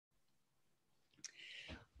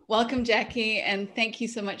Welcome, Jackie, and thank you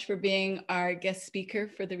so much for being our guest speaker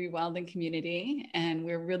for the Rewilding community, and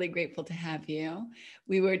we're really grateful to have you.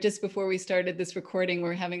 We were, just before we started this recording,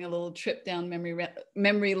 we're having a little trip down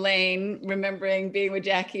memory lane, remembering being with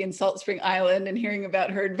Jackie in Salt Spring Island and hearing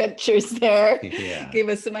about her adventures there. Yeah. Gave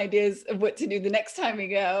us some ideas of what to do the next time we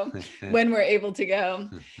go, when we're able to go.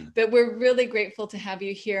 But we're really grateful to have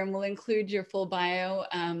you here, and we'll include your full bio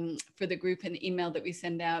for the group and email that we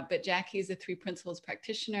send out. But Jackie is a 3 Principles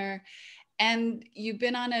practitioner, and you've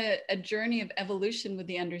been on a journey of evolution with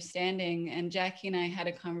the understanding. And Jackie and I had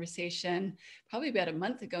a conversation probably about a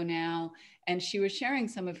month ago now, and she was sharing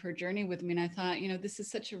some of her journey with me. And I thought, this is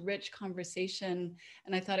such a rich conversation.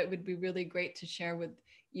 And I thought it would be really great to share with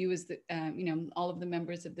you as the, all of the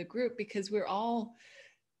members of the group, because we're all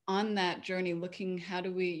on that journey looking, how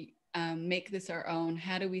do we make this our own?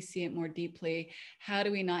 How do we see it more deeply? How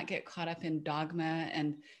do we not get caught up in dogma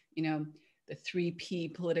and, the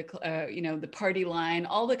 3P political, the party line,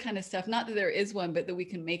 all the kind of stuff, not that there is one, but that we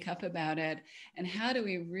can make up about it. And how do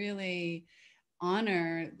we really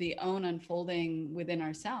honor the own unfolding within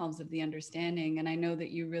ourselves of the understanding? And I know that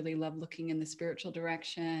you really love looking in the spiritual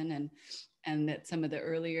direction, and that some of the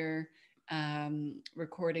earlier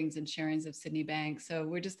recordings and sharings of Sydney Banks. So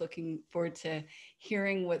we're just looking forward to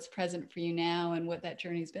hearing what's present for you now and what that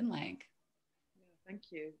journey's been like.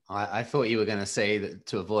 Thank you. I thought you were going to say that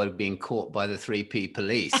to avoid being caught by the 3P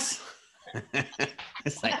police.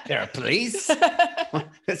 It's like, there are police?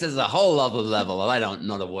 This is a whole other level I'm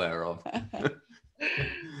not aware of.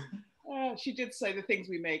 She did say the things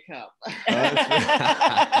we make up.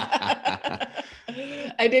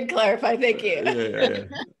 I did clarify, thank you. Yeah.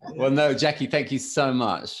 Well, no, Jackie, thank you so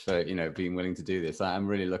much for, being willing to do this. I'm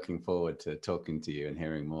really looking forward to talking to you and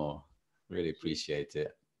hearing more. Really appreciate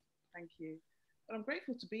it. Thank you. But I'm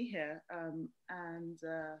grateful to be here.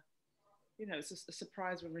 It's a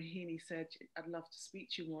surprise when Rahini said, I'd love to speak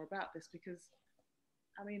to you more about this, because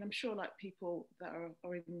I'm sure like people that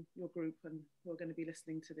are in your group and who are going to be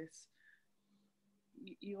listening to this,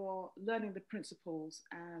 you're learning the principles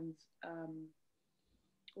and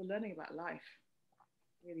or learning about life,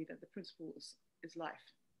 really, that the principles is life.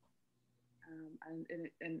 And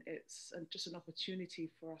it's just an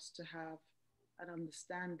opportunity for us to have an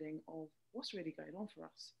understanding of what's really going on for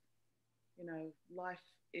us. Life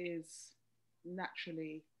is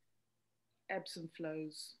naturally ebbs and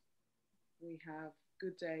flows. We have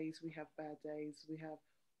good days, we have bad days, we have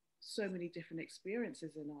so many different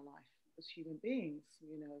experiences in our life as human beings.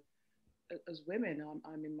 As women,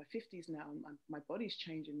 I'm in my 50s now, my body's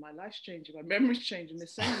changing, my life's changing, my memory's changing.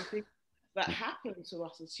 There's so many things that happen to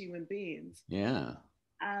us as human beings. Yeah.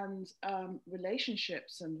 And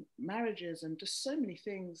relationships and marriages and just so many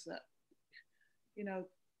things that,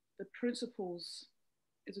 the principles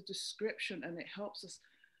is a description, and it helps us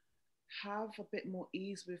have a bit more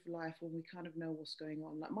ease with life when we kind of know what's going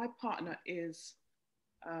on. Like my partner is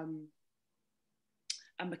a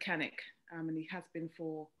mechanic, and he has been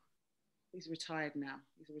he's retired now.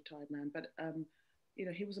 He's a retired man, but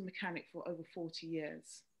he was a mechanic for over 40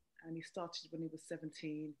 years, and he started when he was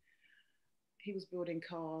 17. He was building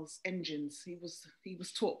cars, engines. He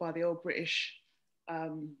was taught by the old British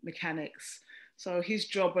mechanics. So his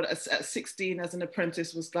job at 16 as an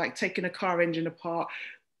apprentice was like taking a car engine apart,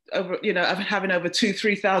 having over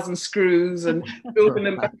 2,000-3,000 screws and building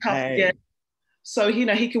them back up again. So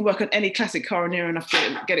he can work on any classic car near enough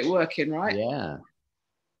to get it working, right? Yeah.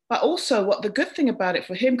 But also, what the good thing about it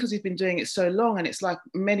for him, because he's been doing it so long, and it's like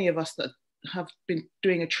many of us that have been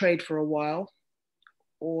doing a trade for a while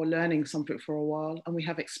or learning something for a while, and we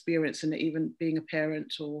have experience in it, even being a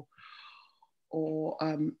parent or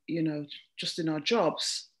just in our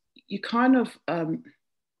jobs, you kind of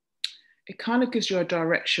it kind of gives you a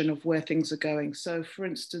direction of where things are going. So for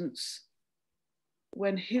instance,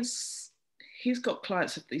 when he's got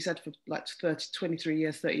clients that he's had for like 23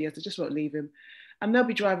 years, 30 years, they just won't leave him. And they'll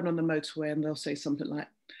be driving on the motorway and they'll say something like,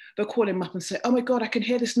 they'll call him up and say, oh my God, I can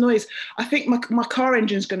hear this noise. I think my car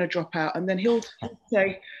engine's going to drop out. And then he'll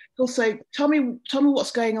say, tell me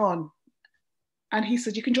what's going on. And he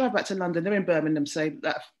said, you can drive back to London. They're in Birmingham, say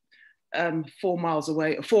that 4 miles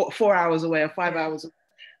away, or 4 hours away, or 5 hours away.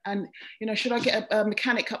 And, should I get a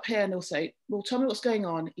mechanic up here? And they'll say, well, tell me what's going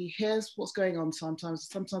on. He hears what's going on sometimes.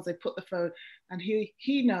 Sometimes they put the phone, and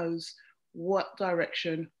he knows what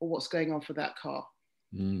direction or what's going on for that car.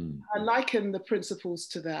 Mm. I liken the principles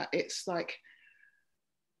to that. It's like,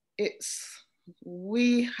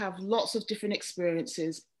 we have lots of different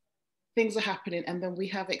experiences. Things are happening, and then we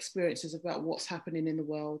have experiences about what's happening in the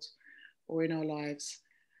world or in our lives.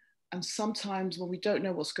 And sometimes when we don't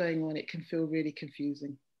know what's going on, it can feel really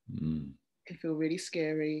confusing. Mm. It can feel really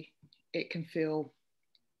scary. It can feel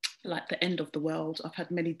like the end of the world. I've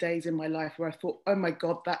had many days in my life where I thought, oh my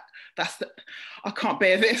God, I can't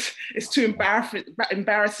bear this. It's too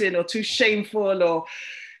embarrassing or too shameful, or,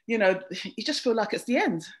 you know, you just feel like it's the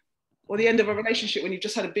end, or the end of a relationship when you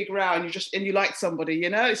just had a big row and you like somebody, you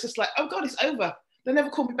know, it's just like, oh God, it's over. They'll never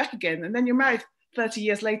call me back again. And then you're married 30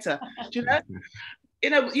 years later, do you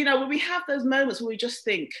know? When we have those moments where we just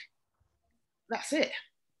think, that's it,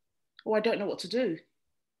 or I don't know what to do,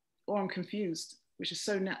 or I'm confused, which is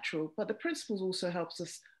so natural. But the principles also helps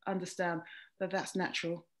us understand that that's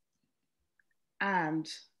natural, and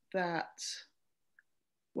that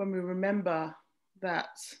when we remember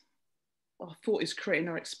that our thought is creating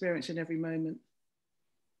our experience in every moment,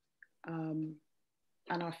 and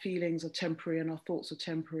our feelings are temporary and our thoughts are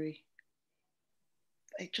temporary,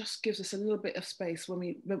 it just gives us a little bit of space when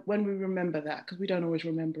we remember that, because we don't always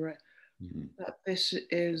remember it. That this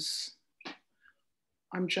is,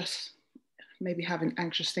 I'm just maybe having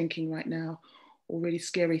anxious thinking right now, or really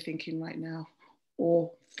scary thinking right now,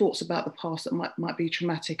 or thoughts about the past that might be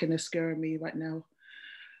traumatic and they're scaring me right now,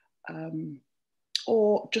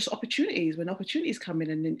 or just opportunities, when opportunities come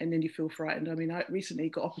in and then you feel frightened. I mean, I recently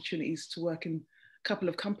got opportunities to work in a couple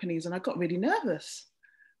of companies and I got really nervous.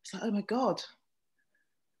 It's like, oh my God, I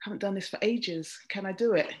haven't done this for ages. Can I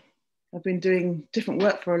do it? I've been doing different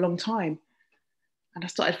work for a long time. And I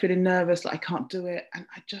started feeling nervous, like I can't do it. And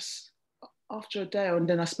I just, after a day, and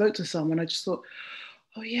then I spoke to someone, I just thought,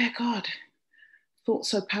 oh yeah, God, thought's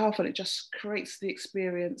so powerful. It just creates the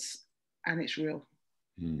experience, and it's real.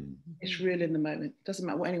 It's real in the moment. Doesn't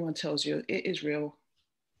matter what anyone tells you, it is real.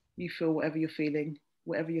 You feel whatever you're feeling,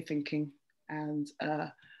 whatever you're thinking, and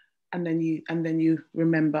then you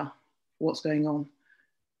remember what's going on.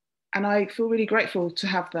 And I feel really grateful to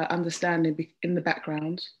have that understanding in the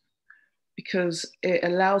background, because it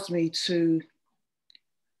allows me to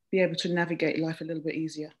be able to navigate life a little bit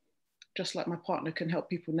easier. Just like my partner can help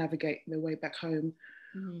people navigate their way back home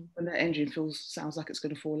when their engine sounds like it's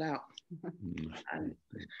going to fall out. And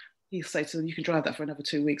he'll say to them, you can drive that for another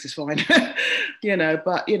 2 weeks, it's fine.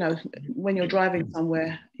 But when you're driving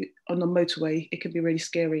somewhere on the motorway, it can be really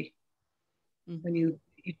scary when you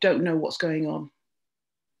don't know what's going on.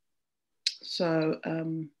 So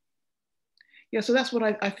so that's what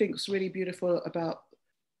I think is really beautiful about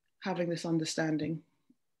having this understanding.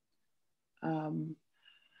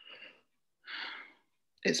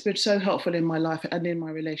 It's been so helpful in my life and in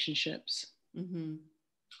my relationships.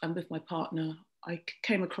 And with my partner, I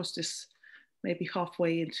came across this maybe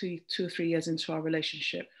halfway into 2 or 3 years into our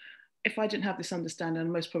relationship. If I didn't have this understanding, I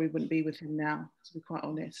most probably wouldn't be with him now, to be quite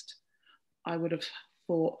honest. I would have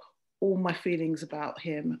thought all my feelings about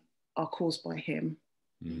him are caused by him.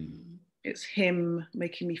 It's him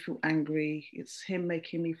making me feel angry. It's him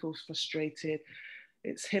making me feel frustrated.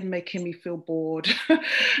 It's him making me feel bored.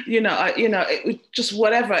 It would just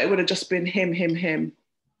whatever. It would have just been him.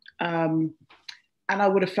 And I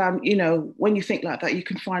would have found, when you think like that, you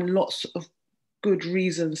can find lots of good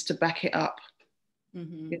reasons to back it up.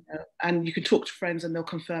 And you can talk to friends and they'll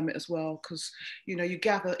confirm it as well, because you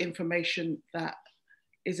gather information that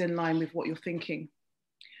is in line with what you're thinking.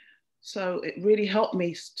 So it really helped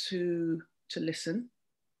me to listen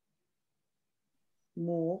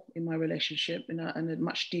more in my relationship in a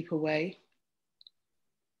much deeper way.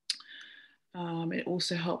 It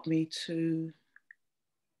also helped me to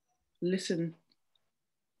listen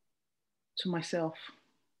to myself,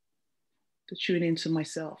 to tune into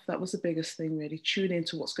myself. That was the biggest thing, really. Tune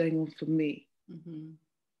into what's going on for me,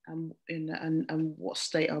 and what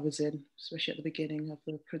state I was in, especially at the beginning of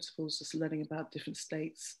the principles, just learning about different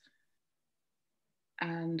states,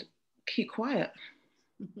 and keep quiet.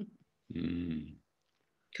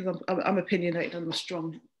 Because I'm opinionated, I'm a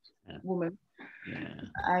strong woman.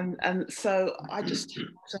 And so I just had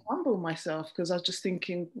to humble myself, because I was just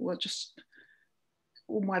thinking, well, just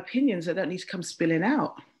all my opinions, I don't need to come spilling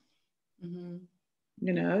out. And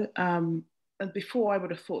before I would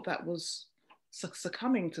have thought that was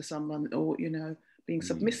succumbing to someone, or being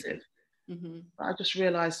submissive. But I just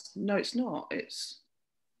realized, no, it's not. It's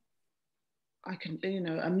I can,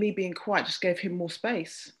 and me being quiet just gave him more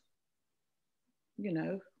space.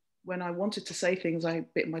 When I wanted to say things, I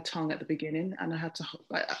bit my tongue at the beginning, and I had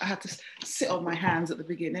to sit on my hands at the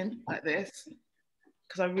beginning like this,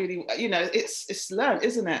 because I really, it's learned,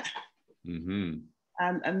 isn't it?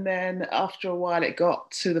 And then after a while, it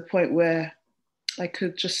got to the point where I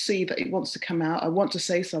could just see that it wants to come out. I want to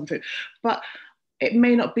say something, but it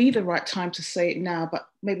may not be the right time to say it now, but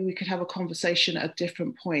maybe we could have a conversation at a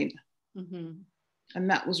different point. And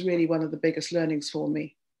that was really one of the biggest learnings for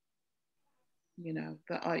me. you know,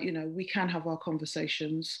 that you know, we can have our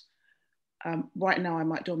conversations. Right now I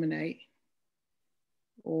might dominate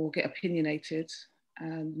or get opinionated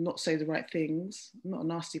and not say the right things. I'm not a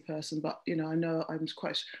nasty person, but you know, I know I'm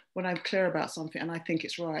quite, when I'm clear about something and I think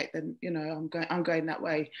it's right, then you know, I'm going that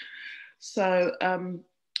way. So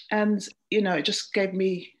and you know, it just gave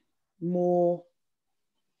me more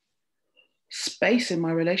space in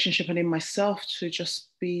my relationship and in myself to just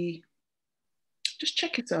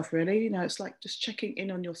check yourself, really. You know, it's like just checking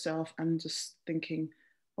in on yourself and just thinking,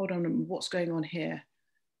 hold on, what's going on here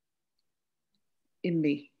in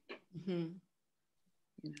me? Mm-hmm.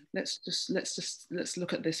 You know, let's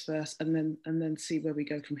look at this first, and then see where we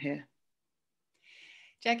go from here.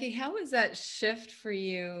 Jacquie, how was that shift for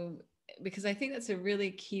you? Because I think that's a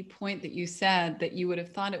really key point that you said, that you would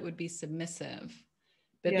have thought it would be submissive,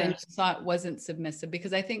 but then you saw it wasn't submissive.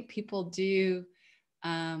 Because I think people do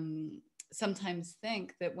sometimes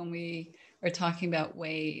think that when we are talking about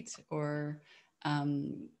weight or,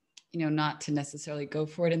 you know, not to necessarily go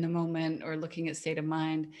for it in the moment or looking at state of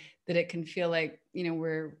mind, that it can feel like, you know,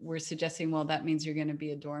 we're suggesting, well, that means you're going to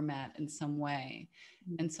be a doormat in some way.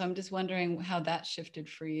 And so I'm just wondering how that shifted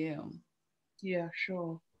for you. Yeah,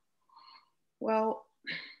 sure. Well,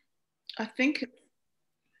 I think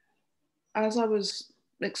as I was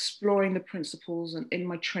exploring the principles and in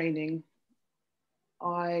my training,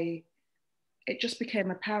 it just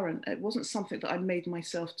became apparent. It wasn't something that I made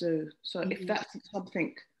myself do. So if that's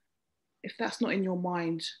something, if that's not in your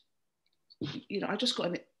mind, you know, I just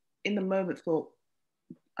got in the moment thought,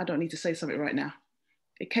 I don't need to say something right now.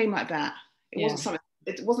 It came like that. It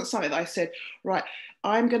wasn't something that I said, right,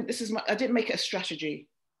 I didn't make it a strategy.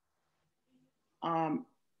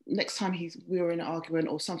 Next time we were in an argument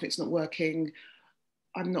or something's not working,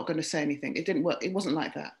 I'm not going to say anything. It didn't work. It wasn't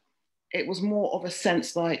like that. It was more of a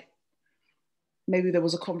sense like maybe there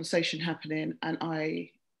was a conversation happening and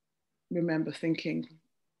I remember thinking,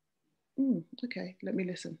 okay, let me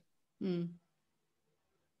listen.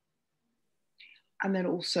 And then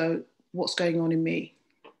also what's going on in me.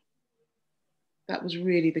 That was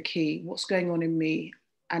really the key. What's going on in me,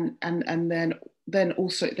 and then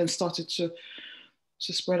also it then started to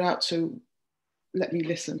spread out to let me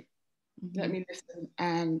listen. Let me listen,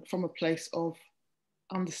 and from a place of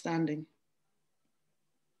understanding,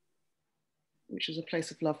 which is a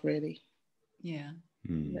place of love, really. Yeah.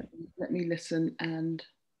 Let me listen, and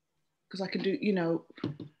because I can do, you know,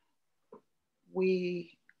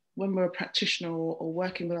 when we're a practitioner or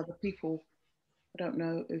working with other people, I don't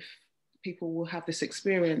know if people will have this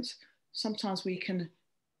experience. Sometimes we can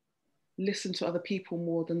listen to other people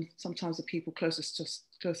more than sometimes the people closest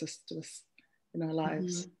to us in our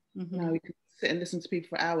lives. You know, we can sit and listen to people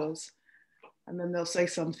for hours and then they'll say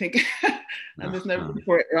something and there's no room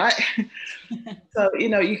for it, right? So, you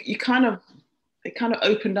know, it kind of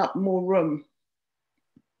opened up more room.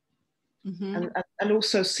 And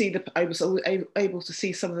also I was able to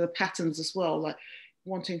see some of the patterns as well, like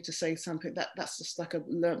wanting to say something that's just like a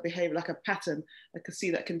learned behavior, like a pattern. I could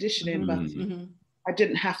see that conditioning, but I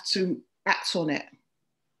didn't have to act on it,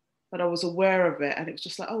 but I was aware of it, and it was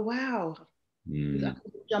just like, oh wow, I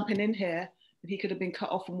could be jumping in here and he could have been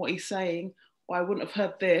cut off from what he's saying, or I wouldn't have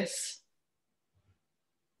heard this.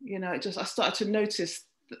 You know, I started to notice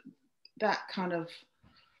that kind of,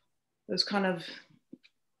 those kind of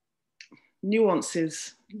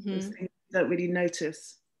nuances, those things you don't really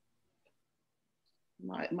notice.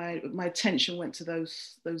 My attention went to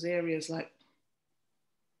those areas, like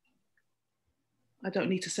I don't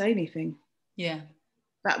need to say anything. Yeah.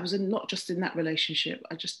 That was not just in that relationship.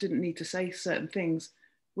 I just didn't need to say certain things,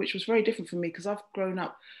 which was very different for me because I've grown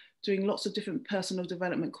up doing lots of different personal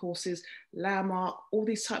development courses, landmark, all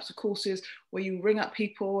these types of courses where you ring up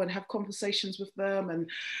people and have conversations with them, and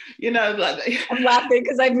you know, like I'm laughing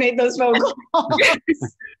because I've made those phone calls.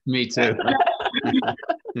 Me too. And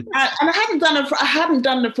I hadn't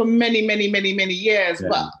done it for many years,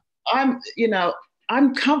 but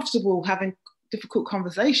I'm comfortable having difficult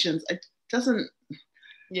conversations. It doesn't.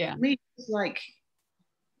 Yeah. Me, it's like,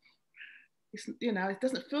 it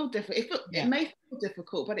doesn't feel different. It may feel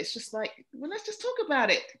difficult, but it's just like, well, let's just talk about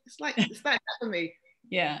it. It's like that for me.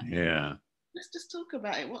 Yeah. Yeah. Let's just talk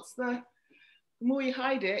about it. The more you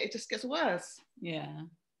hide it, it just gets worse. Yeah.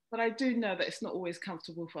 But I do know that it's not always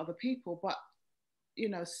comfortable for other people. But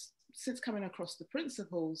since coming across the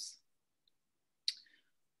principles,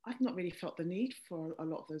 I've not really felt the need for a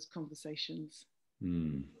lot of those conversations.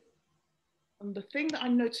 And the thing that I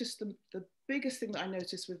noticed, the biggest thing that I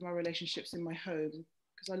noticed with my relationships in my home,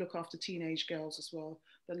 because I look after teenage girls as well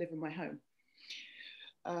that live in my home,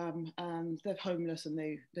 and they're homeless and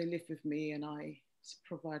they live with me, and I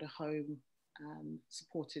provide a home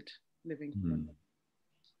supported living. Mm.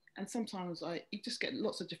 And sometimes you just get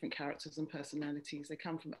lots of different characters and personalities. They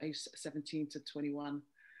come from age 17 to 21.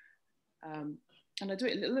 And I do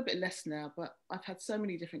it a little bit less now, but I've had so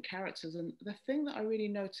many different characters. And the thing that I really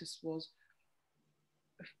noticed was,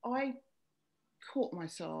 if I caught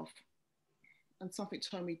myself and something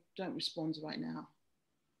told me, don't respond right now,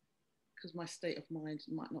 because my state of mind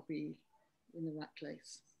might not be in the right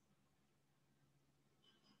place.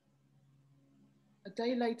 A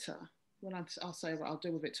day later, when I'll say, right, I'll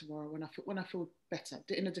deal with it tomorrow, when I feel better,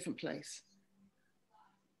 in a different place,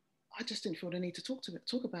 I just didn't feel the need to talk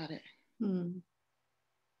about it. Mm.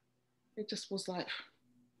 It just was like,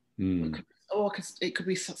 it could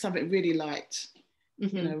be something really light,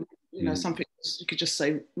 Mm-hmm. you know, something you could just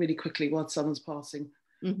say really quickly while someone's passing.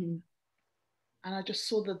 Mm-hmm. And I just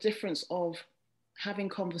saw the difference of having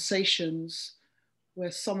conversations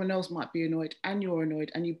where someone else might be annoyed and you're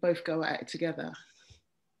annoyed and you both go at it together.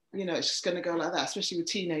 You know, it's just going to go like that, especially with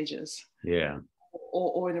teenagers. Yeah.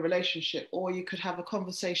 Or in a relationship. Or you could have a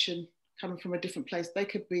conversation coming from a different place. They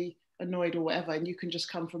could be annoyed or whatever, and you can just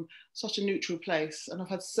come from such a neutral place. And I've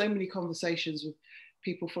had so many conversations with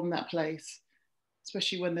people from that place,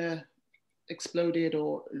 especially when they're exploded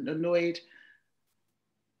or annoyed.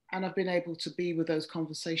 And I've been able to be with those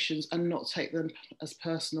conversations and not take them as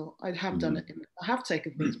personal. I have done it. I have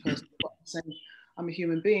taken things personal. But I'm saying I'm a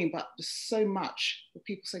human being, but there's so much that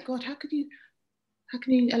people say, God, how can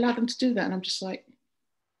you allow them to do that? And I'm just like,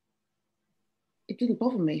 it didn't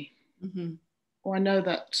bother me. Mm-hmm. Or I know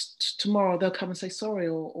that tomorrow they'll come and say sorry,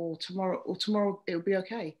 or tomorrow it'll be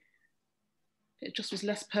okay. It just was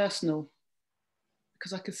less personal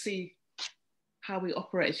because I could see how we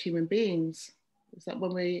operate as human beings. Is that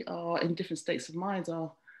when we are in different states of mind,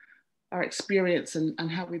 our experience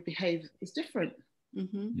and how we behave is different.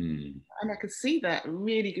 Mm-hmm. And I could see that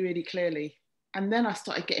really, really clearly. And then I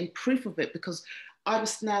started getting proof of it because I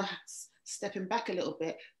was now stepping back a little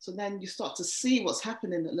bit. So then you start to see what's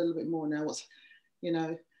happening a little bit more now,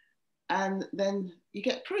 and then you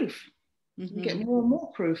get proof. Mm-hmm. You get more and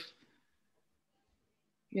more proof.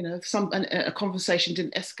 A conversation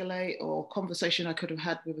didn't escalate, or a conversation I could have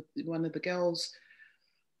had with one of the girls.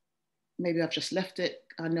 Maybe I've just left it.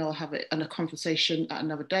 I know I'll have it in a conversation at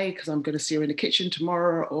another day because I'm going to see her in the kitchen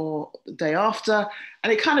tomorrow or the day after.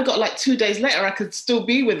 And it kind of got like 2 days later, I could still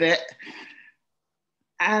be with it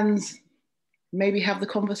and maybe have the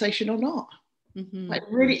conversation or not. Mm-hmm. It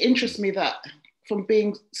really interests me that from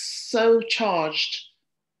being so charged,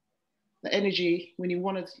 the energy, when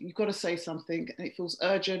you've got to say something and it feels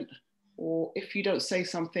urgent, or if you don't say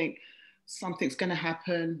something, something's going to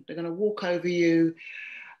happen. They're going to walk over you,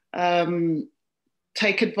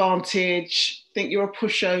 take advantage, think you're a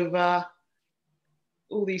pushover.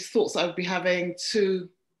 All these thoughts I would be having to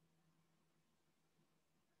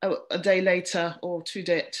a day later, or 2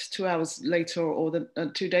 hours later, or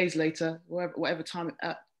 2 days later, whatever time,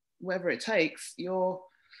 whatever it takes, you're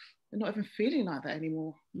not even feeling like that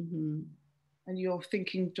anymore. Mm-hmm. And you're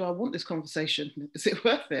thinking, do I want this conversation? Is it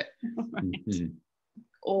worth it? Right. Mm-hmm.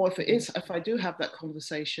 Or if I do have that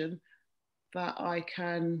conversation, that I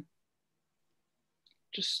can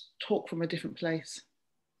just talk from a different place,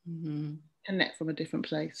 mm-hmm. connect from a different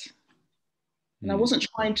place. And I wasn't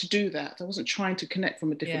trying to do that. I wasn't trying to connect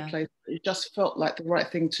from a different place. It just felt like the right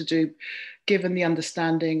thing to do, given the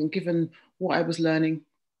understanding, given what I was learning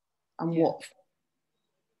and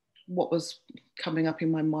what was coming up in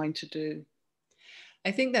my mind to do. I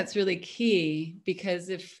think that's really key, because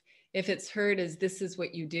if it's heard as this is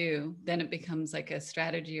what you do, then it becomes like a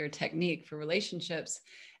strategy or technique for relationships.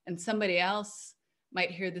 And somebody else might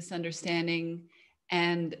hear this understanding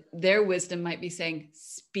and their wisdom might be saying,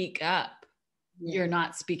 speak up. You're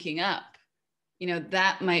not speaking up.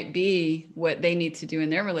 That might be what they need to do in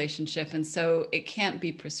their relationship. And so it can't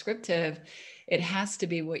be prescriptive. It has to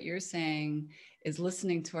be what you're saying, is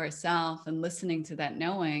listening to ourselves and listening to that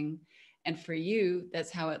knowing. And for you, that's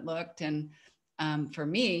how it looked. And for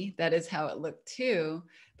me, that is how it looked too.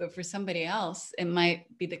 But for somebody else, it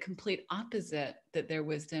might be the complete opposite that their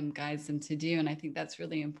wisdom guides them to do. And I think that's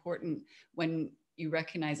really important when you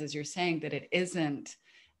recognize, as you're saying, that it isn't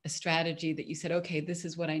a strategy that you said, okay, this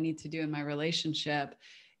is what I need to do in my relationship.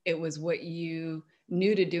 It was what you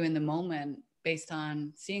knew to do in the moment based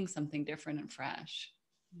on seeing something different and fresh.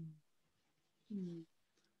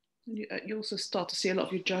 You also start to see a lot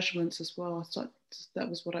of your judgments as well. That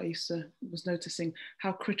was what I was noticing,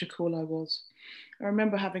 how critical I was. I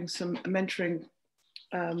remember having some mentoring.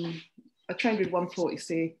 I trained with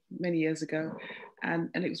 140C many years ago, and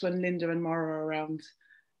it was when Linda and Mara were around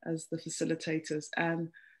as the facilitators. And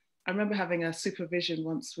I remember having a supervision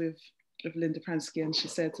once with of Linda Pransky, and she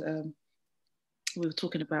said, we were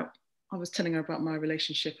talking about, I was telling her about my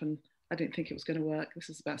relationship, and I didn't think it was going to work. This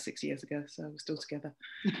is about 6 years ago, so we're still together.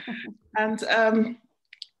 And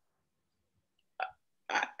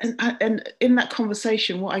in that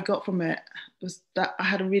conversation, what I got from it was that I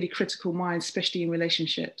had a really critical mind, especially in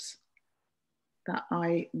relationships, that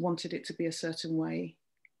I wanted it to be a certain way.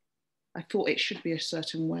 I thought it should be a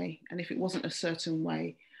certain way. And if it wasn't a certain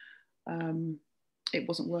way, it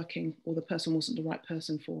wasn't working, or the person wasn't the right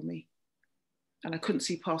person for me. And I couldn't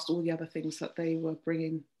see past all the other things that they were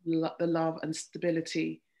bringing, the love and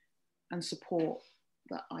stability and support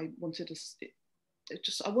that I wanted to.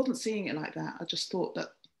 I wasn't seeing it like that. I just thought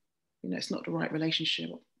that, it's not the right relationship,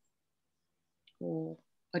 or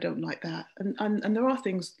I don't like that. And there are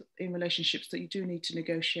things in relationships that you do need to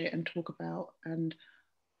negotiate and talk about, and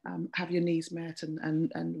have your needs met.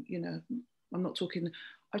 And I'm not talking,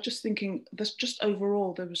 I was just thinking there's just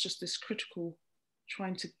overall, there was just this critical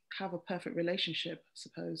trying to have a perfect relationship, I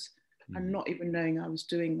suppose, and not even knowing I was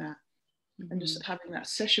doing that. And just having that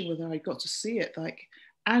session with her, I got to see it,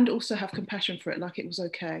 and also have compassion for it, like it was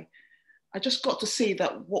okay. I just got to see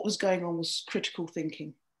that what was going on was critical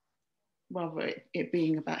thinking, rather it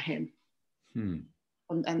being about him.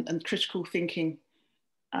 And critical thinking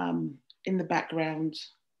in the background,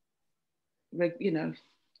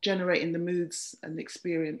 generating the moods and the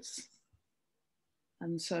experience.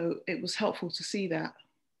 And so it was helpful to see that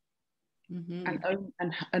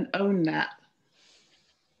and own that.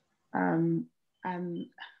 And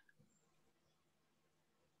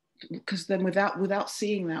because then without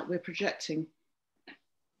seeing that, we're projecting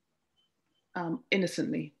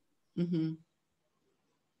innocently.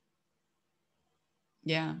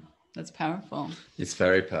 Yeah, that's powerful. It's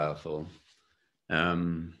very powerful.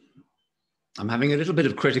 I'm having a little bit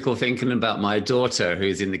of critical thinking about my daughter,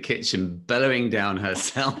 who's in the kitchen bellowing down her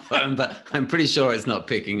cell phone, but I'm pretty sure it's not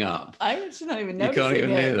picking up. It's not even noticing. You can't even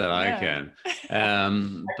hear that. Yeah. I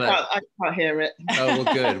can. But I can't hear it. Oh,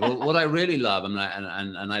 well, good. Well, what I really love, and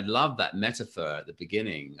I love that metaphor at the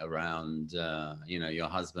beginning around, your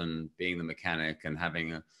husband being the mechanic and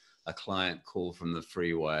having a client call from the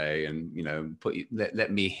freeway, and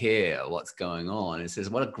let me hear what's going on. It says,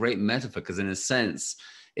 what a great metaphor, because in a sense,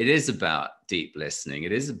 it is about deep listening.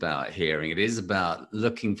 It is about hearing. It is about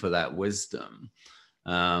looking for that wisdom.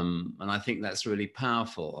 And I think that's really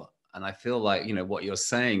powerful. And I feel like, what you're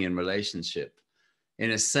saying in relationship,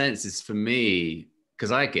 in a sense, is for me,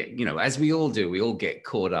 because I get, as we all do, we all get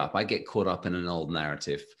caught up. I get caught up in an old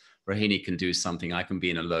narrative. Rohini can do something. I can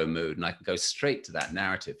be in a low mood, and I can go straight to that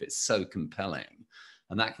narrative. It's so compelling,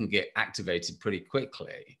 and that can get activated pretty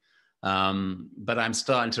quickly. But I'm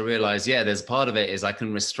starting to realize, there's part of it is I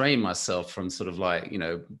can restrain myself from sort of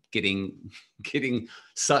getting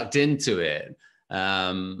sucked into it.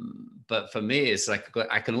 But for me, it's like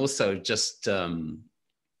I can also just I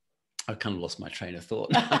kind of lost my train of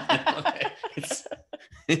thought.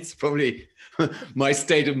 It's probably my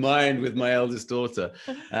state of mind with my eldest daughter.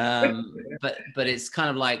 But it's kind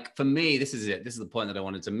of like, for me, this is it. This is the point that I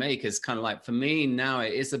wanted to make. Is kind of like, for me now,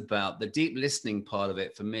 it is about the deep listening part of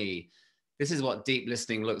it. For me, this is what deep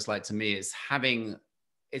listening looks like to me. It's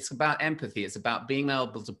about empathy. It's about being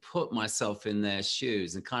able to put myself in their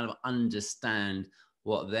shoes and kind of understand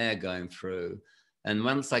what they're going through. And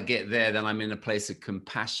once I get there, then I'm in a place of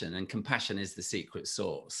compassion, and compassion is the secret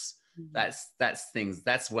sauce.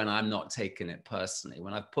 That's when I'm not taking it personally,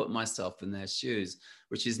 when I've put myself in their shoes,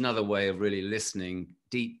 which is another way of really listening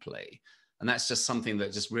deeply. And that's just something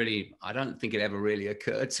that just really, I don't think it ever really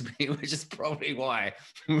occurred to me, which is probably why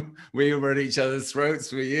we were at each other's throats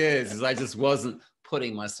for years, is I just wasn't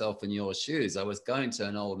putting myself in your shoes. I was going to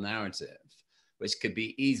an old narrative, which could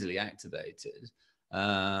be easily activated.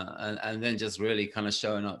 And then just really kind of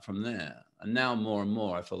showing up from there. And now more and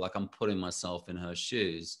more, I feel like I'm putting myself in her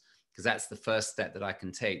shoes, because that's the first step that I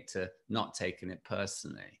can take to not taking it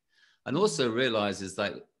personally. And also realize is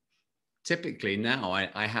like, typically now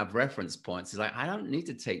I have reference points. It's like, I don't need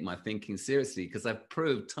to take my thinking seriously, because I've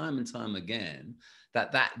proved time and time again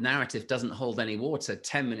that narrative doesn't hold any water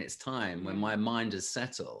 10 minutes time when my mind is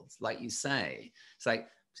settled. Like you say, it's like,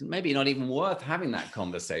 maybe not even worth having that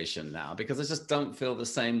conversation now, because I just don't feel the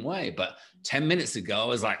same way. But 10 minutes ago, I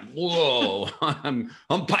was like, whoa, I'm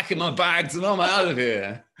packing my bags and I'm out of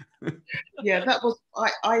here. Yeah, that was,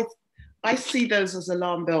 I see those as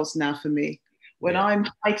alarm bells now for me. When I'm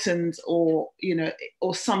heightened, or,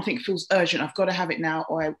 or something feels urgent, I've got to have it now,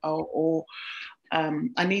 or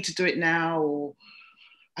I need to do it now, or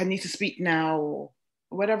I need to speak now, or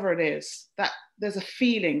whatever it is, that there's a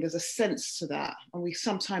feeling, there's a sense to that. And we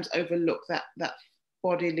sometimes overlook that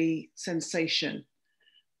bodily sensation.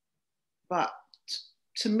 But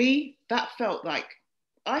to me, that felt like,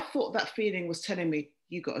 I thought that feeling was telling me,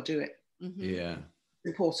 you got to do it. Yeah.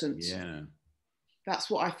 Important. Yeah. That's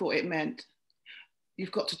what I thought it meant.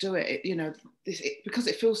 You've got to do it. Because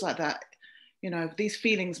it feels like that. These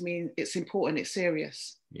feelings mean it's important, it's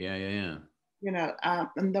serious. Yeah.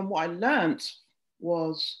 And then what I learned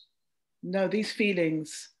was, no, these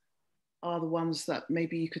feelings are the ones that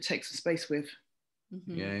maybe you could take some space with.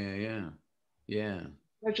 Yeah.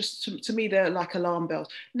 They're just, to me, they're like alarm bells.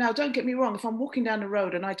 Now, don't get me wrong. If I'm walking down the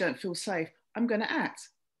road and I don't feel safe, I'm going to act.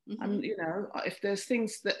 If there's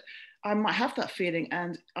things that I might have that feeling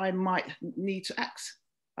and I might need to act,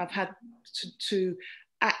 I've had to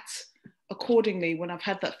act accordingly when I've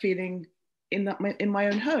had that feeling in my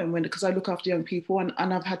own home, because I look after young people, and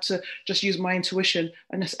I've had to just use my intuition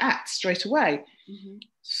and just act straight away.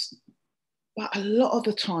 But a lot of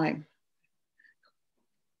the time,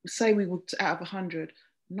 say we would, out of 100,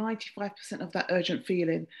 95% of that urgent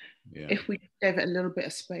feeling, if we gave it a little bit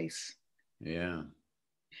of space,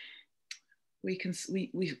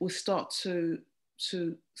 we will start to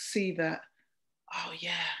see that, oh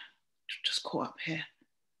yeah, just caught up here.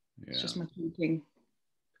 It's just my thinking.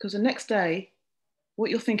 Because the next day, what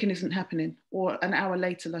you're thinking isn't happening, or an hour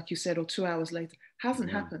later, like you said, or 2 hours later, hasn't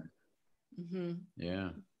happened.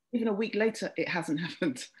 Even a week later, it hasn't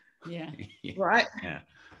happened. Right?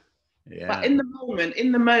 But in the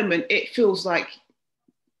moment, it feels like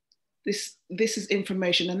this is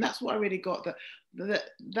information, and that's what I really got.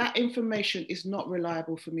 That information is not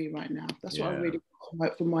reliable for me right now. That's what I really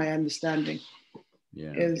got from my understanding.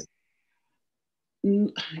 Is,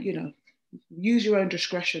 use your own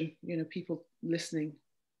discretion. People listening.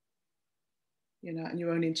 And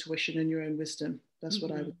your own intuition and your own wisdom. That's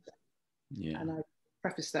what I would say. And I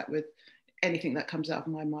preface that with, anything that comes out of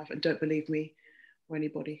my mouth, and don't believe me or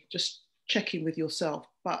anybody. Just check in with yourself.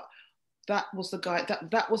 But that was the guide.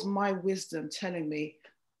 That was my wisdom telling me,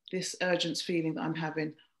 this urgent feeling that I'm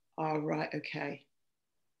having. Oh, right, okay.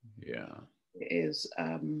 It is.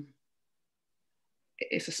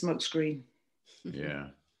 It's a smokescreen.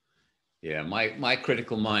 My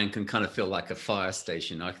critical mind can kind of feel like a fire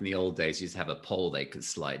station. Like in the old days, you used to have a pole they could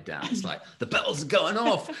slide down. It's like, the bells are going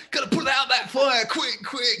off. Got to put out that fire,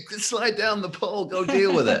 quick, slide down the pole, go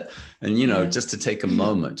deal with it. And, just to take a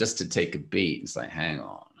moment, just to take a beat, it's like, hang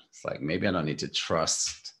on. It's like, maybe I don't need to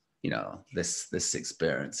trust, this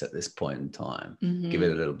experience at this point in time. Give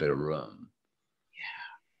it a little bit of room.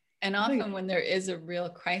 And often when there is a real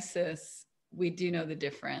crisis, we do know the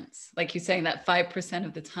difference. Like you're saying, that 5%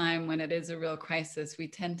 of the time when it is a real crisis, we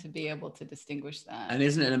tend to be able to distinguish that. And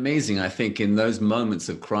isn't it amazing? I think in those moments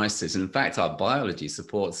of crisis, and in fact, our biology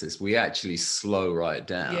supports this, we actually slow right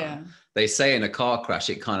down. They say in a car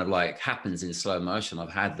crash, it kind of like happens in slow motion.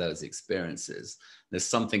 I've had those experiences. There's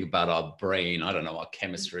something about our brain, I don't know, our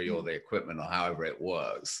chemistry or the equipment or however it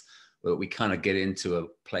works, but we kind of get into a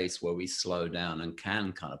place where we slow down and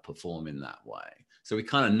can kind of perform in that way. So we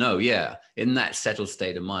kind of know, in that settled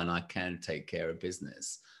state of mind, I can take care of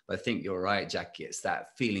business. But I think you're right, Jacquie. It's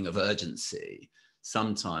that feeling of urgency.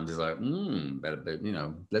 Sometimes it's like,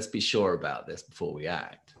 let's be sure about this before we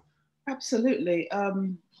act. Absolutely.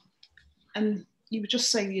 And you were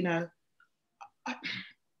just saying,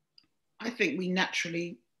 I think we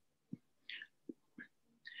naturally,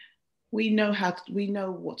 we know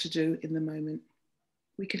what to do in the moment.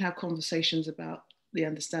 We can have conversations about the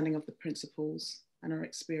understanding of the principles and our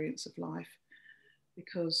experience of life,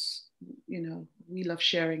 because we love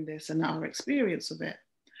sharing this and our experience of it.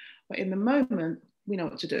 But in the moment, we know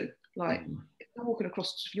what to do. Like if you're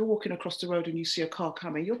walking across the road and you see a car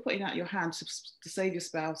coming, you're putting out your hand to save your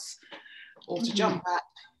spouse or to jump back.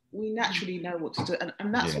 We naturally know what to do,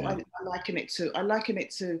 and that's what I liken it to. I liken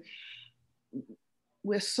it to,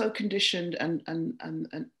 we're so conditioned and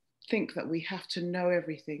think that we have to know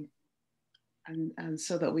everything. And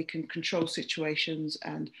so that we can control situations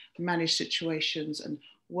and manage situations and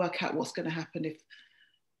work out what's going to happen if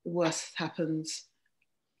the worst happens.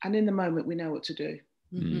 And in the moment, we know what to do.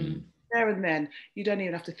 There and then, you don't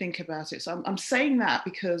even have to think about it. So I'm saying that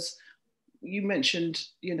because you mentioned,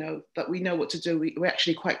 that we know what to do. We're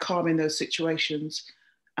actually quite calm in those situations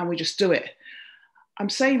and we just do it. I'm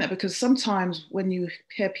saying that because sometimes when you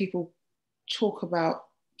hear people talk about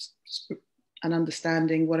and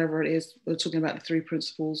understanding, whatever it is, we're talking about the 3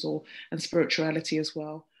 principles and spirituality as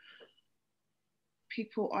well.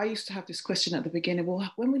 I used to have this question at the beginning,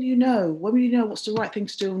 well, when will you know? When will you know what's the right thing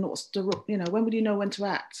to do and what's when will you know when to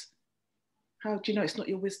act? How do you know it's not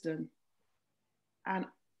your wisdom? And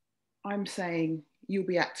I'm saying you'll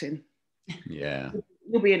be acting.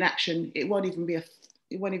 You'll be in action. It won't even be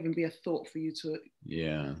a thought for you to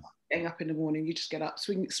getting up in the morning, you just get up,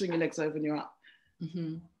 swing your legs over and you're up.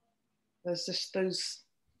 Mm-hmm. There's just those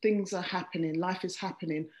things are happening, life is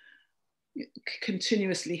happening,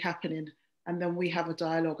 continuously happening. And then we have a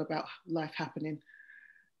dialogue about life happening.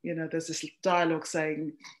 You know, there's this dialogue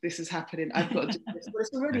saying, this is happening, I've got to do this. But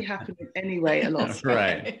it's already happening anyway, a lot of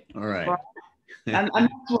right. All right. And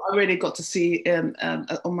that's what I really got to see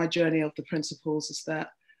on my journey of the principles, is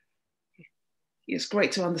that it's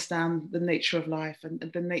great to understand the nature of life and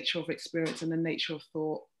the nature of experience and the nature of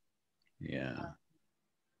thought. Yeah.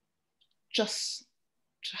 Just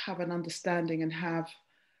to have an understanding and have,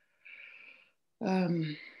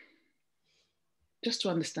 just to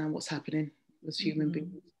understand what's happening as human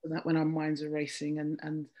beings, and that when our minds are racing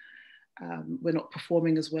and we're not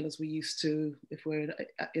performing as well as we used to if we're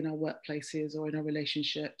in our workplaces or in our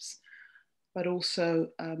relationships, but also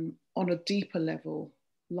on a deeper level,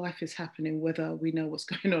 life is happening whether we know what's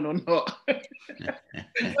going on or not.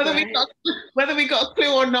 whether we got a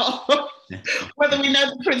clue or not, whether we know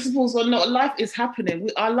the principles or not, life is happening.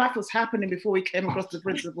 Our life was happening before we came across the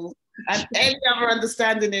principles and any other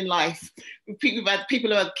understanding in life. People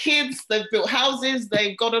who have kids, they've built houses,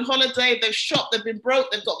 they've gone on holiday, they've shopped, they've been broke,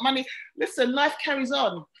 they've got money. Listen, life carries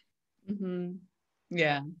on. Mm-hmm.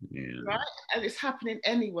 Yeah. Right? And it's happening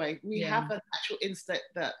anyway. We have a natural instinct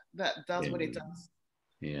that does what it does.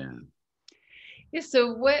 Yeah.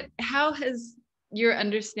 So how has your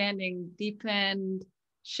understanding deepened,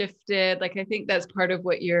 shifted? Like, I think that's part of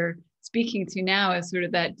what you're speaking to now, is sort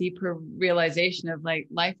of that deeper realization of like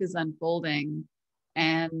life is unfolding,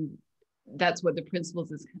 and that's what the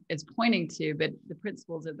principles is pointing to, but the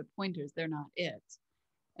principles are the pointers, they're not it.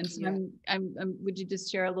 And so I'm would you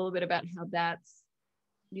just share a little bit about how that's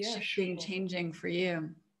shifting, changing for you?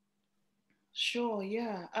 Sure,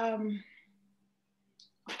 yeah.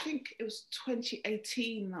 I think it was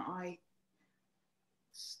 2018 that I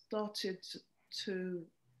started to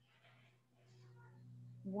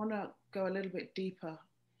want to go a little bit deeper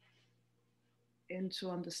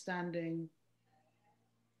into understanding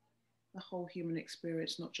the whole human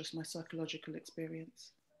experience, not just my psychological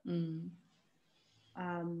experience. I'm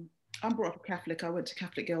brought up a Catholic. I went to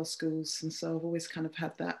Catholic girls' schools, and so I've always kind of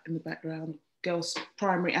had that in the background, girls'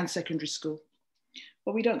 primary and secondary school.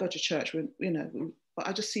 But we don't go to church, but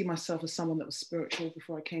I just see myself as someone that was spiritual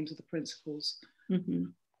before I came to the principles. Mm-hmm.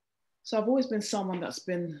 So I've always been someone that's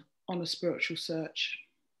been on a spiritual search,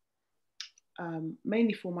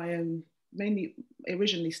 mainly for my own,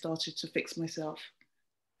 originally started to fix myself.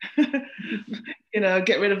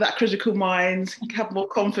 Get rid of that critical mind, have more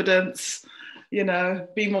confidence, be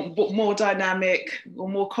more dynamic or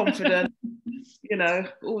more confident,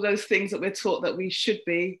 all those things that we're taught that we should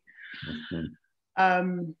be,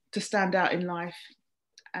 to stand out in life.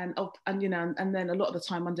 And then a lot of the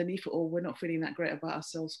time underneath it all, we're not feeling that great about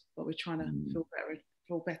ourselves, but we're trying to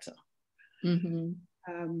feel better.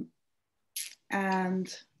 Mm-hmm.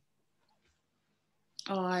 And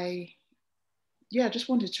I just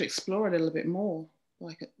wanted to explore a little bit more.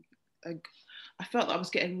 Like I felt that I was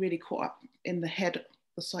getting really caught up in the head,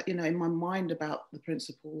 in my mind about the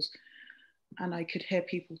principles, and I could hear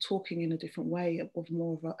people talking in a different way of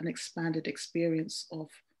more of an expanded experience of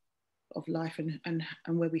life and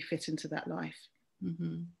where we fit into that life.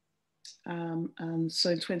 Mm-hmm. And so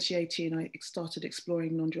in 2018, I started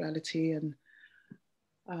exploring non-duality and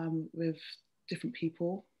with different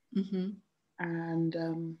people. Mm-hmm.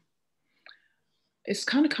 And it's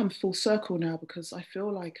kind of come full circle now, because I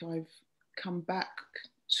feel like I've come back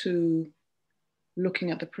to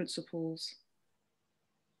looking at the principles,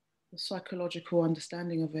 the psychological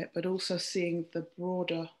understanding of it, but also seeing the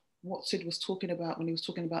broader, what Sid was talking about when he was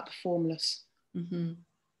talking about the formless.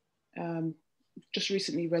 Mm-hmm. Just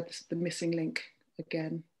recently read The Missing Link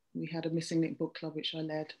again. We had a Missing Link book club, which I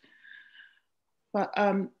led. But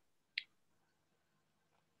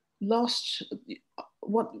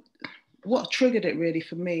what triggered it really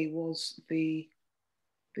for me was the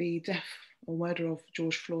death or murder of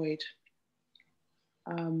George Floyd.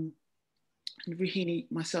 And Rahini,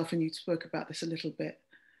 myself and you spoke about this a little bit.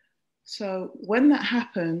 So when that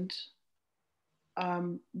happened,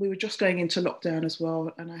 we were just going into lockdown as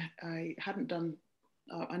well, and I hadn't done,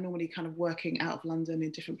 I normally kind of working out of London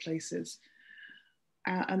in different places,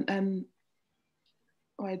 and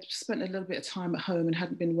I'd spent a little bit of time at home and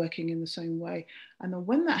hadn't been working in the same way. And then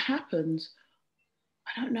when that happened,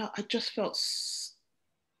 I don't know, I just felt,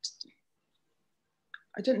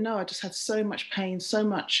 I didn't know, I just had so much pain, so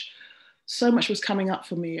much was coming up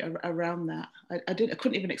for me around that. I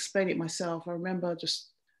couldn't even explain it myself. I remember just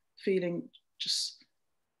feeling just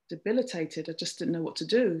debilitated. I just didn't know what to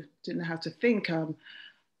do, didn't know how to think.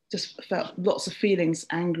 just felt lots of feelings,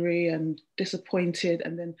 angry and disappointed,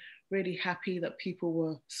 and then really happy that people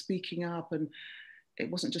were speaking up, and it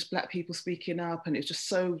wasn't just Black people speaking up, and it was just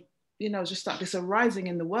so, you know, just like this arising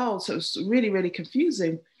in the world. So it was really, really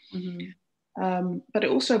confusing. But it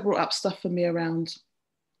also brought up stuff for me around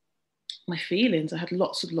my feelings. I had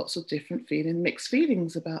lots of different feelings, mixed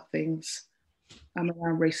feelings about things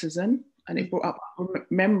around racism, and it brought up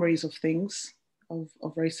memories of things of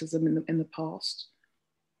racism in the past.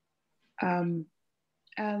 And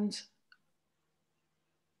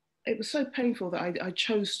it was so painful that I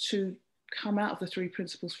chose to come out of the three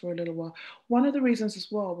principles for a little while. One of the reasons as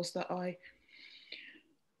well was that I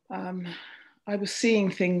was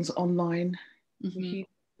seeing things online. People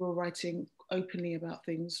were writing openly about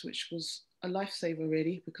things, which was a lifesaver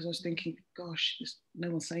really, because I was thinking, gosh, no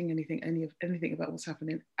one's saying anything about what's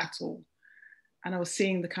happening at all. And I was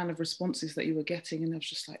seeing the kind of responses that you were getting, and I was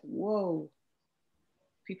just like, whoa,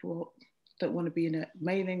 people don't want to be in a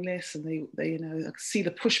mailing list, and they you know, I could see the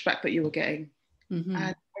pushback that you were getting.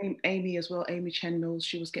 And Amy as well, Amy Chen Mills,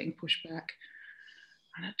 she was getting pushback.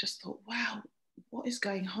 And I just thought, wow, what is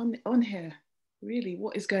going on here? Really,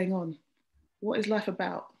 what is going on? What is life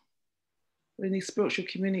about? We're in these spiritual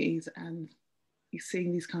communities, and you're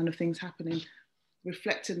seeing these kind of things happening,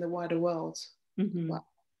 reflecting the wider world. But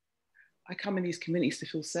I come in these communities to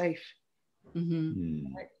feel safe.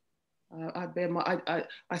 Right?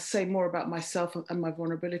 I say more about myself and my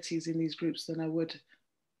vulnerabilities in these groups than I would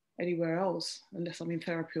anywhere else, unless I'm in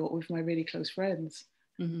therapy or with my really close friends.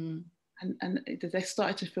 And they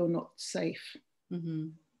started to feel not safe.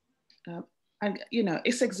 And you know,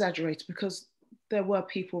 it's exaggerated because there were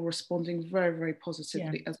people responding very, very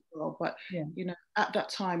positively as well. But you know, at that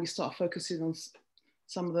time, you start focusing on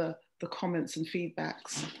some of the comments and feedback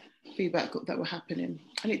that were happening,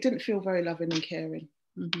 and it didn't feel very loving and caring.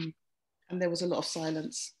 And there was a lot of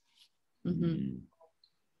silence.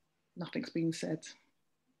 Nothing's being said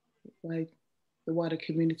by the wider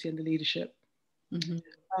community and the leadership.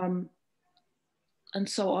 And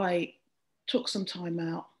so I took some time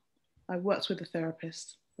out. I worked with a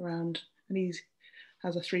therapist around, and he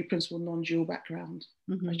has a three principle non-dual background.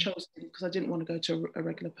 I chose him because I didn't want to go to a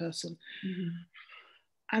regular person.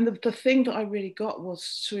 And the thing that I really got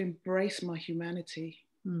was to embrace my humanity.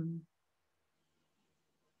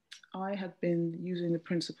 I had been using the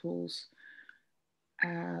principles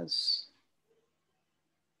as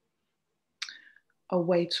a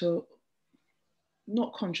way to,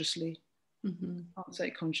 not consciously, I can't say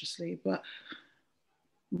consciously, but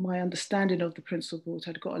my understanding of the principles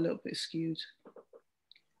had got a little bit skewed.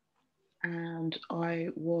 And I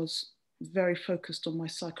was very focused on my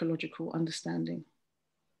psychological understanding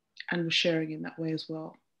and was sharing in that way as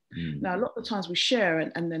well. Now, a lot of the times we share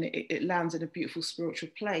and then it lands in a beautiful spiritual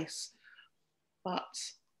place. But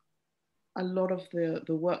a lot of the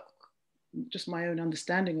work, just my own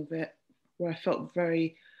understanding of it, where I felt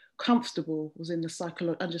very comfortable was in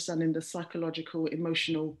the understanding the psychological,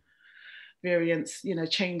 emotional variance, you know,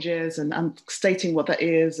 changes, and stating what that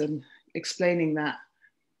is and explaining that.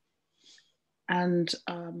 And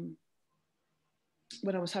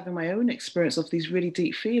when I was having my own experience of these really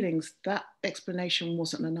deep feelings, that explanation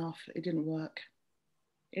wasn't enough. It didn't work.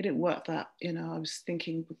 It didn't work that, you know, I was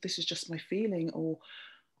thinking, well, this is just my feeling, or,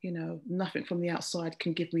 you know, nothing from the outside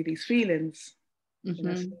can give me these feelings. You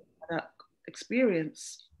know, that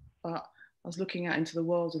experience. But I was looking out into the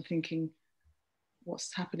world and thinking,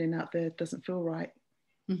 what's happening out there doesn't feel right.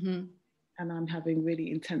 And I'm having really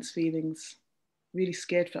intense feelings, really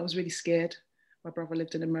scared. I was really scared. My brother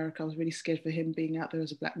lived in America. I was really scared for him being out there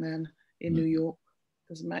as a Black man in New York.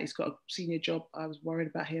 Doesn't matter, he's got a senior job. I was worried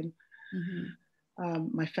about him,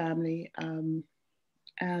 my family.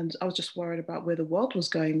 And I was just worried about where the world was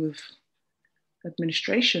going with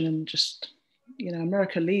administration, and just, you know,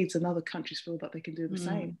 America leads and other countries feel that they can do the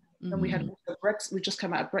same. And we had Brexit, we just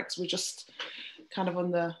come out of Brexit, we're just kind of on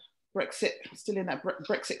the Brexit, still in that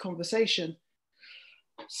Brexit conversation.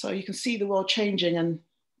 So you can see the world changing and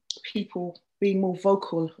people being more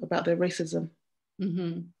vocal about their racism.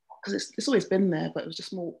 Because it's always been there, but it was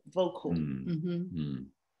just more vocal and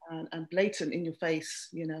blatant in your face.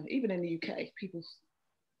 You know, even in the UK, people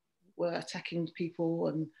were attacking people,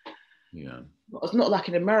 and it's not like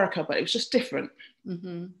in America, but it was just different.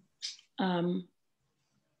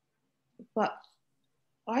 But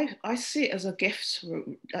I see it as a gift.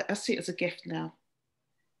 I see it as a gift now,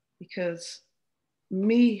 because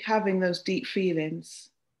me having those deep feelings,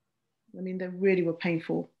 I mean, they really were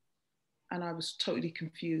painful, and I was totally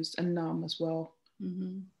confused and numb as well,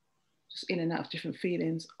 just in and out of different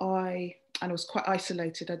feelings. And I was quite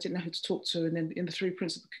isolated. I didn't know who to talk to. And then in the three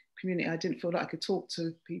principle community. I didn't feel like I could talk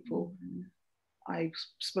to people. I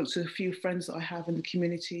spoke to a few friends that I have in the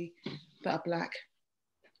community that are Black.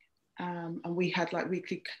 And we had like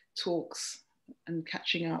weekly talks and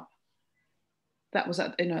catching up. That was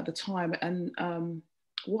at the time. And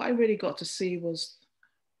what I really got to see was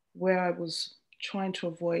where I was trying to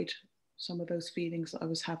avoid some of those feelings that I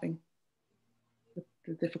was having,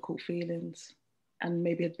 the difficult feelings, and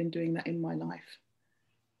maybe I'd been doing that in my life.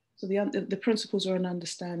 So the principles are an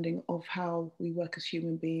understanding of how we work as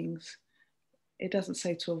human beings. It doesn't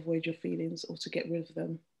say to avoid your feelings or to get rid of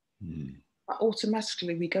them. But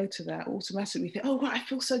automatically we go to that. Automatically we think, oh, right, I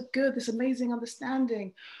feel so good, this amazing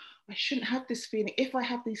understanding. I shouldn't have this feeling. If I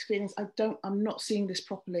have these feelings, I'm not seeing this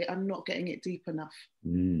properly. I'm not getting it deep enough.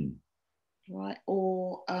 Right?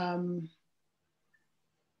 Or,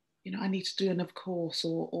 you know, I need to do another course,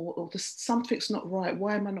 or something's not right.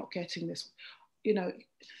 Why am I not getting this? You know,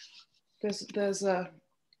 the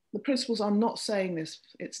principles are not saying this.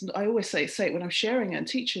 I always say it when I'm sharing it and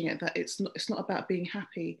teaching it, that it's not about being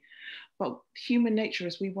happy, but human nature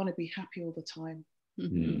is we want to be happy all the time.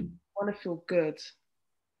 We want to feel good.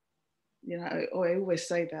 You know, I always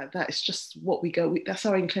say that is just what we go. That's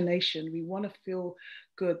our inclination. We want to feel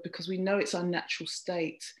good because we know it's our natural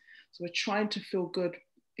state. So we're trying to feel good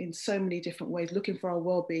in so many different ways, looking for our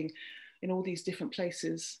well-being in all these different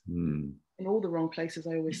places, in all the wrong places,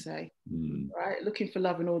 I always say, right? Looking for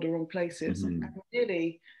love in all the wrong places. And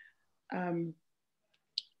really,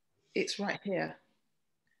 it's right here.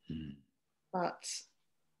 But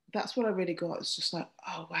that's what I really got. It's just like,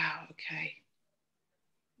 oh, wow, okay.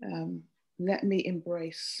 Let me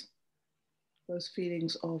embrace those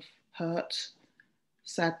feelings of hurt,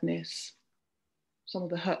 sadness, some of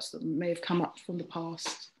the hurts that may have come up from the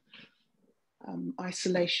past,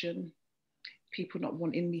 isolation, people not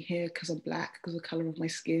wanting me here because I'm Black, because of the colour of my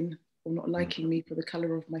skin, or not liking me for the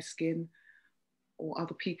colour of my skin, or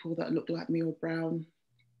other people that look like me or brown,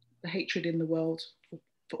 the hatred in the world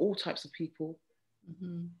for all types of people.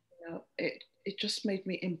 You know, it just made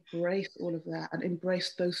me embrace all of that and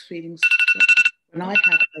embrace those feelings when I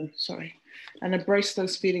have them, and embrace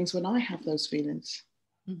those feelings when I have those feelings.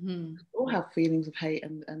 We all have feelings of hate,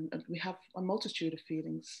 and we have a multitude of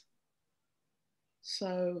feelings.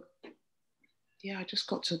 So, yeah, I just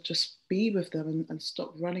got to just be with them and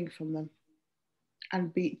stop running from them,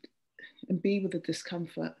 and be with the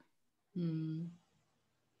discomfort. Learn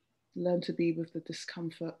to be with the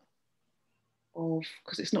discomfort of,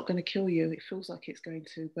 because it's not going to kill you. It feels like it's going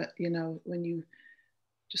to, but you know, when you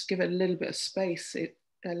just give it a little bit of space, it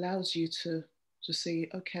allows you to see,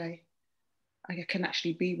 okay, I can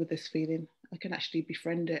actually be with this feeling. I can actually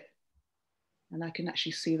befriend it, and I can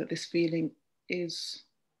actually see that this feeling is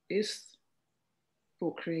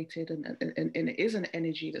thought created, and it is an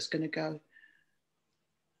energy that's going to go.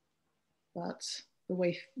 But the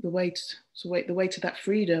way to that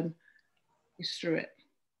freedom is through it.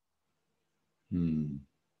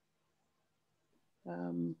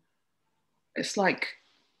 It's like,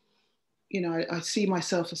 you know, I see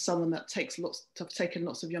myself as someone that I've taken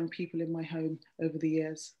lots of young people in my home over the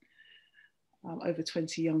years. Over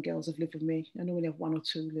 20 young girls have lived with me. I normally have 1 or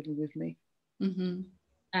 2 living with me.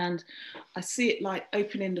 And I see it like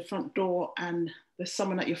opening the front door, and there's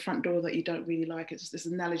someone at your front door that you don't really like. It's this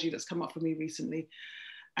analogy that's come up for me recently.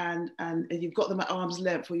 And you've got them at arm's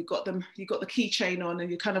length, or you've got the keychain on, and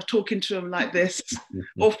you're kind of talking to them like this,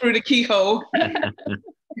 or through the keyhole.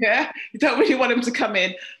 Yeah, you don't really want them to come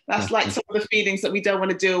in. That's like some of the feelings that we don't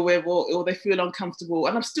want to deal with, or they feel uncomfortable.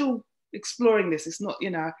 And I'm still exploring this. It's not,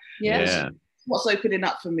 you know, what's opening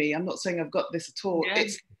up for me. I'm not saying I've got this at all.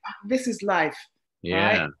 This is life,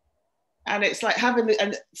 right? And it's like having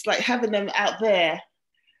them out there,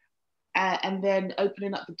 and then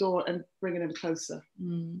opening up the door and bringing them closer,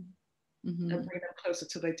 and bringing them closer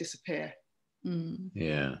till they disappear. And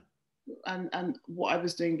what I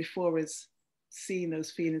was doing before is seeing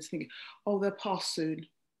those feelings, thinking, oh, they'll pass soon.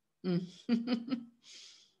 You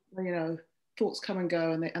know, thoughts come and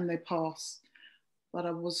go, and they pass. But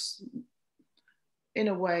I was, in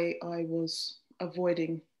a way, I was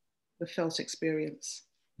avoiding the felt experience.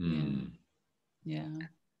 And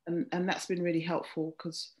that's been really helpful,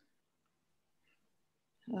 because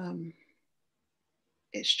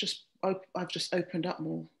it's just, I've just opened up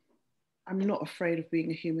more. I'm not afraid of being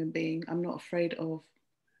a human being. I'm not afraid of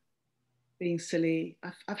being silly.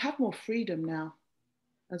 I've had more freedom now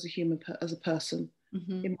as a person,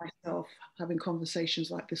 in myself, having conversations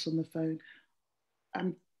like this on the phone.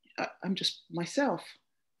 I'm just myself.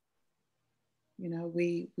 You know,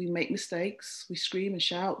 we make mistakes, we scream and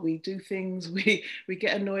shout, we do things, we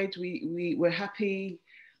get annoyed, we're happy,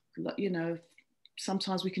 you know,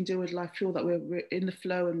 sometimes we can deal with life, feel that we're in the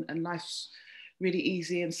flow and life's really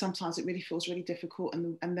easy, and sometimes it really feels really difficult,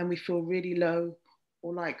 and then we feel really low,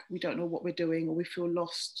 or like we don't know what we're doing, or we feel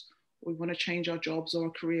lost, or we want to change our jobs or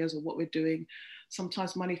our careers or what we're doing.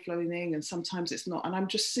 Sometimes money flowing in and sometimes it's not. And I'm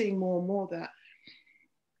just seeing more and more that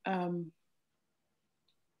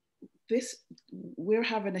we're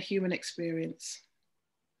having a human experience.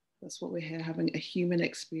 That's what we're here, having a human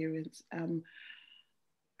experience. And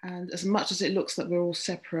as much as it looks like we're all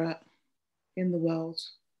separate in the world,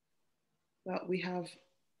 that we have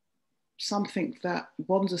something that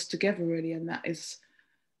bonds us together really, and that is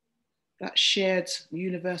that shared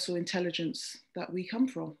universal intelligence that we come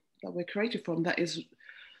from, that we're created from, that is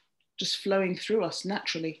just flowing through us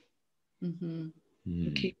naturally, and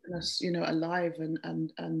keeping us, you know, alive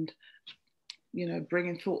and you know,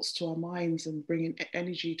 bringing thoughts to our minds and bringing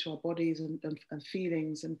energy to our bodies and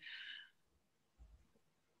feelings. And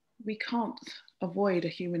we can't avoid a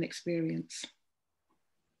human experience.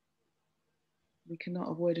 We cannot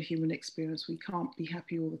avoid a human experience. We can't be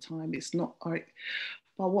happy all the time. It's not our,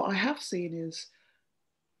 but what I have seen is,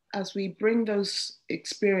 as we bring those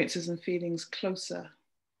experiences and feelings closer,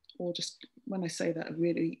 or just when I say that,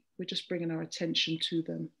 really, we're just bringing our attention to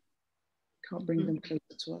them. Can't bring them closer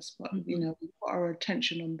to us, but you know, we put our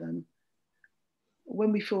attention on them.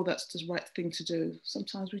 When we feel that's the right thing to do,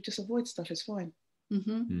 sometimes we just avoid stuff. It's fine.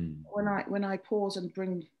 When I pause and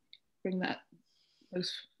bring that,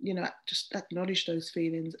 those, you know, just acknowledge those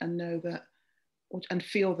feelings and know that, and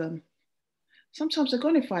feel them. Sometimes they're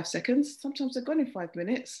gone in 5 seconds. Sometimes they're gone in 5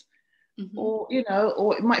 minutes, or you know,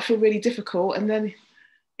 or it might feel really difficult, and then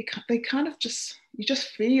they kind of just, you just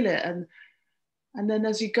feel it, and then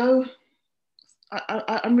as you go,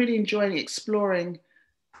 I'm really enjoying exploring.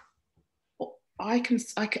 I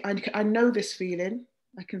know this feeling.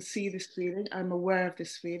 I can see this feeling. I'm aware of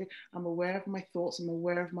this feeling. I'm aware of my thoughts. I'm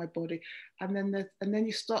aware of my body. And then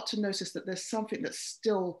you start to notice that there's something that's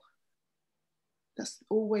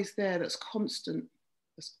always there, that's constant,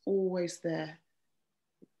 that's always there.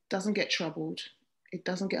 It doesn't get troubled. It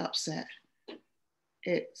doesn't get upset.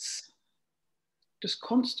 It's just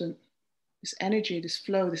constant. This energy, this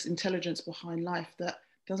flow, this intelligence behind life that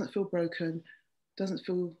doesn't feel broken, doesn't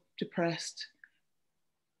feel depressed.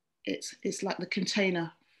 It's like the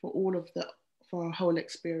container for for our whole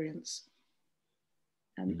experience.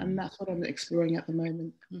 And that's what I'm exploring at the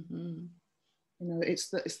moment. You know, it's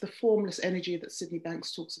the formless energy that Sydney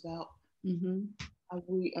Banks talks about. And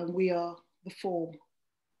we are the form.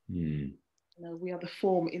 You know, we are the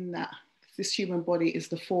form in that. This human body is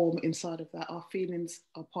the form inside of that. Our feelings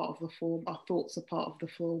are part of the form. Our thoughts are part of the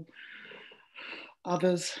form.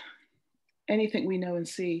 Others, anything we know and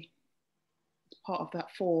see is part of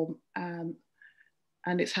that form, and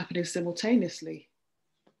it's happening simultaneously.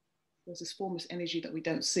 There's this formless energy that we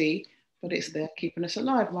don't see, but it's there keeping us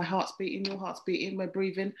alive. My heart's beating, your heart's beating, we're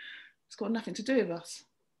breathing. It's got nothing to do with us.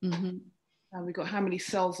 And we've got how many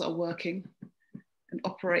cells that are working and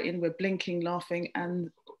operating. We're blinking, laughing, and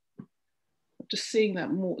just seeing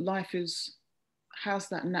that more life has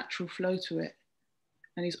that natural flow to it,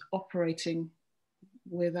 and is operating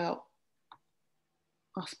without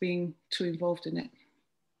us being too involved in it.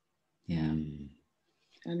 And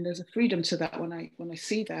there's a freedom to that when I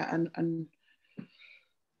see that, and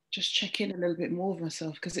just check in a little bit more of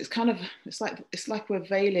myself, because it's like we're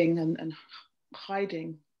veiling and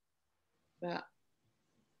hiding that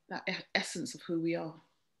essence of who we are.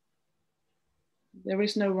 There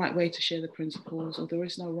is no right way to share the principles, or there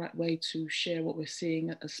is no right way to share what we're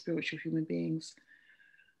seeing as spiritual human beings.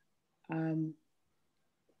 And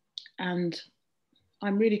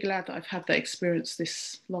I'm really glad that I've had that experience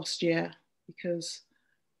this last year, because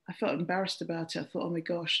I felt embarrassed about it. I thought, oh my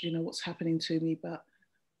gosh, you know, what's happening to me? But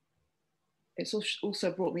it's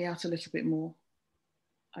also brought me out a little bit more.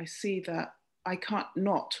 I see that I can't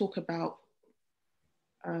not talk about,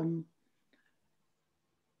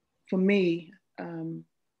 for me,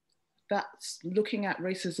 that's looking at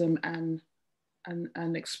racism and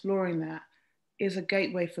exploring that is a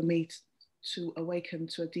gateway for me to awaken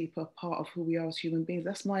to a deeper part of who we are as human beings.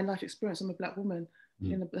 That's my life experience. I'm a Black woman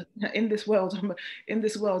in this world. I'm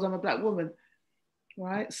a Black woman,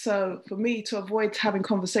 right? So for me to avoid having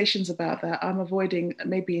conversations about that, I'm avoiding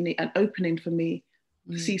maybe an opening for me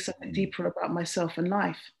to see something deeper about myself and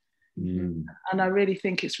life. And I really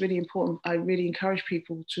think it's really important. I really encourage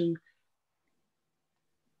people to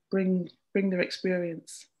bring their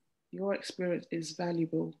experience. Your experience is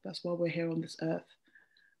valuable. That's why we're here on this earth.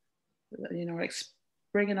 You know,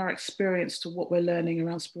 bringing our experience to what we're learning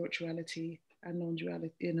around spirituality and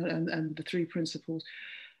non-duality, you know, and the 3 principles.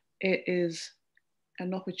 It is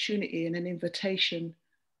an opportunity and an invitation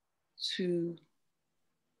to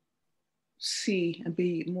see and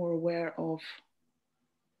be more aware of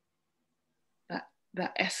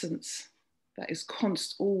that essence that is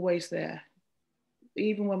always there,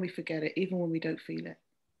 even when we forget it, even when we don't feel it.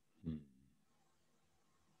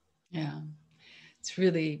 Yeah, it's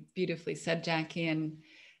really beautifully said, Jackie. And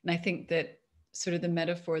I think that sort of the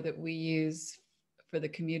metaphor that we use for the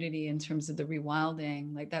community in terms of the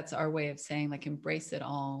rewilding, like that's our way of saying, like, embrace it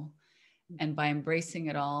all. And by embracing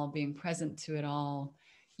it all, being present to it all,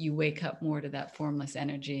 you wake up more to that formless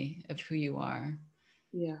energy of who you are.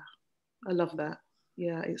 Yeah, I love that.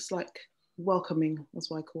 Yeah, it's like welcoming, that's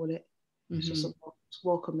what I call it. It's just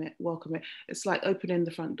welcome it. It's like opening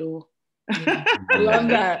the front door. Yeah. I love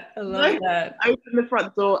that. I love that. Open the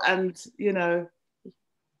front door, and you know,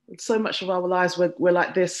 so much of our lives we're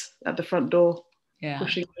like this at the front door,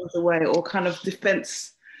 pushing things away, or kind of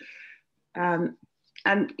defense. And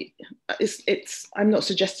it's I'm not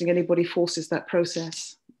suggesting anybody forces that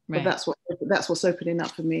process, but that's what's opening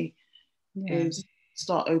up for me, is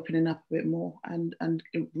start opening up a bit more and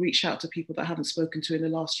reach out to people that I haven't spoken to in the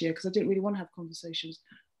last year, because I didn't really want to have conversations.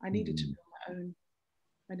 I needed to be on my own.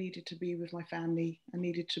 I needed to be with my family. I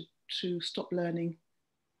needed to stop learning.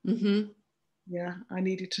 Yeah, I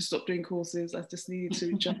needed to stop doing courses. I just needed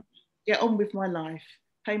to just get on with my life,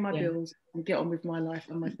 pay my bills, and get on with my life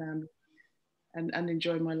and my family, and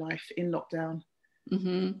enjoy my life in lockdown.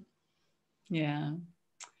 Yeah.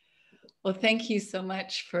 Well, thank you so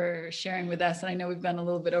much for sharing with us. And I know we've gone a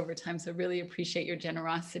little bit over time, so really appreciate your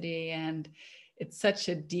generosity. And it's such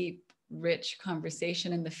a deep, rich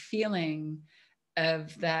conversation, and the feeling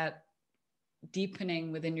of that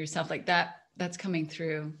deepening within yourself, like that's coming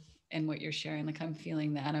through in what you're sharing. Like, I'm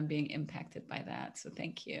feeling that, I'm being impacted by that. So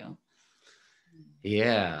thank you.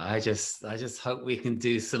 Yeah, I just hope we can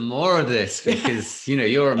do some more of this, because you know,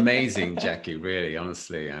 you're amazing, Jackie, really,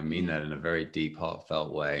 honestly. I mean that in a very deep,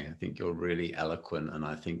 heartfelt way. I think you're really eloquent, and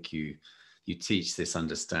I think you teach this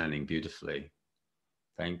understanding beautifully.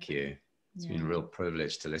 Thank you. It's been a real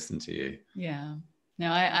privilege to listen to you. Yeah.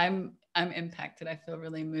 No, I'm impacted. I feel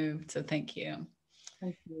really moved. So thank you.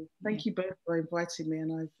 Thank you. Thank you both for inviting me,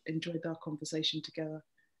 and I've enjoyed our conversation together.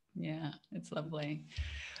 Yeah, it's lovely.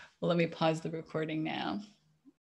 Well, let me pause the recording now.